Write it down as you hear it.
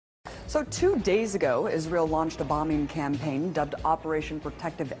So 2 days ago, Israel launched a bombing campaign dubbed Operation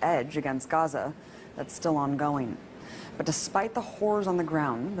Protective Edge against Gaza that's still ongoing. But despite the horrors on the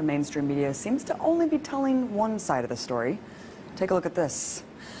ground, the mainstream media seems to only be telling one side of the story. Take a look at this.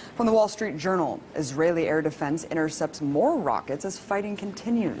 From the Wall Street Journal, Israeli air defense intercepts more rockets as fighting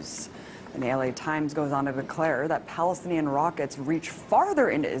continues. And the LA Times goes on to declare that Palestinian rockets reach farther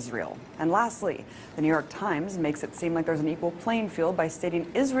into Israel. And lastly, the New York Times makes it seem like there's an equal playing field by stating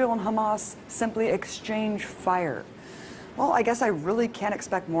Israel and Hamas simply exchange fire. Well, I guess I really can't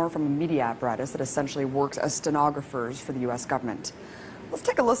expect more from a media apparatus that essentially works as stenographers for the U.S. government. Let's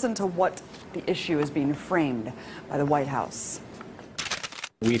take a listen to what the issue is being framed by the White House.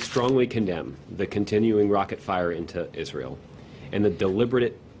 We strongly condemn the continuing rocket fire into Israel and the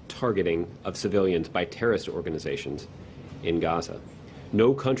deliberate targeting of civilians by terrorist organizations in Gaza.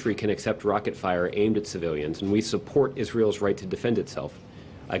 No country can accept rocket fire aimed at civilians, and we support Israel's right to defend itself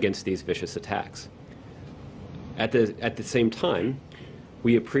against these vicious attacks. At the same time,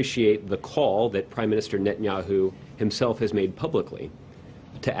 we appreciate the call that Prime Minister Netanyahu himself has made publicly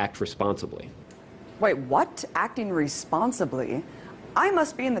to act responsibly. Wait, what? Acting responsibly? I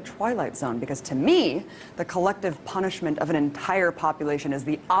must be in the twilight zone, because to me, the collective punishment of an entire population is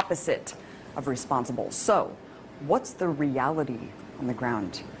the opposite of responsible. So, what's the reality on the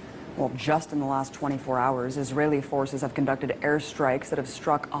ground? Well, just in the last 24 hours, Israeli forces have conducted airstrikes that have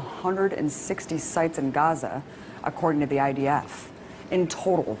struck 160 sites in Gaza, according to the IDF. In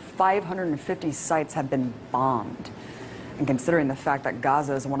total, 550 sites have been bombed. And considering the fact that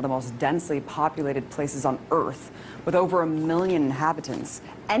Gaza is one of the most densely populated places on Earth, with over 1 million inhabitants,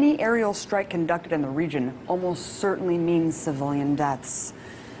 any aerial strike conducted in the region almost certainly means civilian deaths.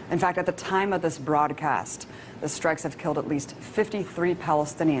 In fact, at the time of this broadcast, the strikes have killed at least 53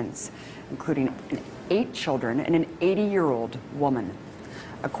 Palestinians, including 8 children and an 80-year-old woman.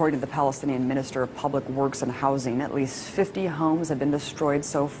 According to the Palestinian Minister of Public Works and Housing, at least 50 homes have been destroyed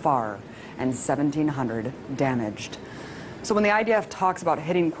so far and 1,700 damaged. So when the IDF talks about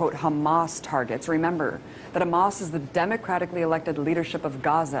hitting, quote, Hamas targets, remember that Hamas is the democratically elected leadership of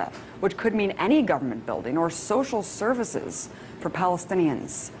Gaza, which could mean any government building or social services for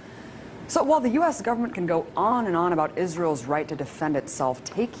Palestinians. So while the U.S. government can go on and on about Israel's right to defend itself,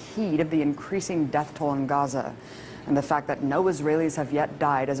 take heed of the increasing death toll in Gaza and the fact that no Israelis have yet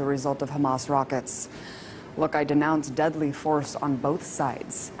died as a result of Hamas rockets. Look, I denounce deadly force on both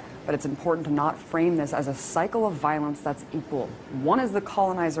sides. But it's important to not frame this as a cycle of violence that's equal. One is the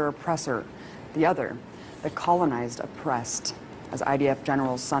colonizer-oppressor, the other, the colonized oppressed. As IDF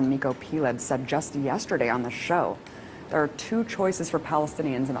General's son Miko Piled said just yesterday on the show, there are 2 choices for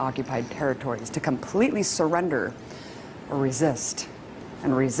Palestinians in occupied territories: to completely surrender or resist.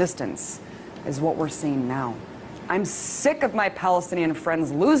 And resistance is what we're seeing now. I'm sick of my Palestinian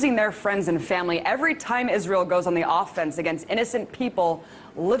friends losing their friends and family every time Israel goes on the offense against innocent people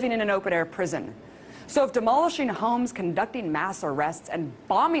living in an open-air prison. So if demolishing homes, conducting mass arrests, and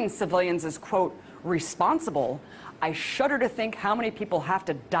bombing civilians is, quote, responsible, I shudder to think how many people have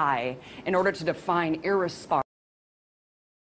to die in order to define irresponsible.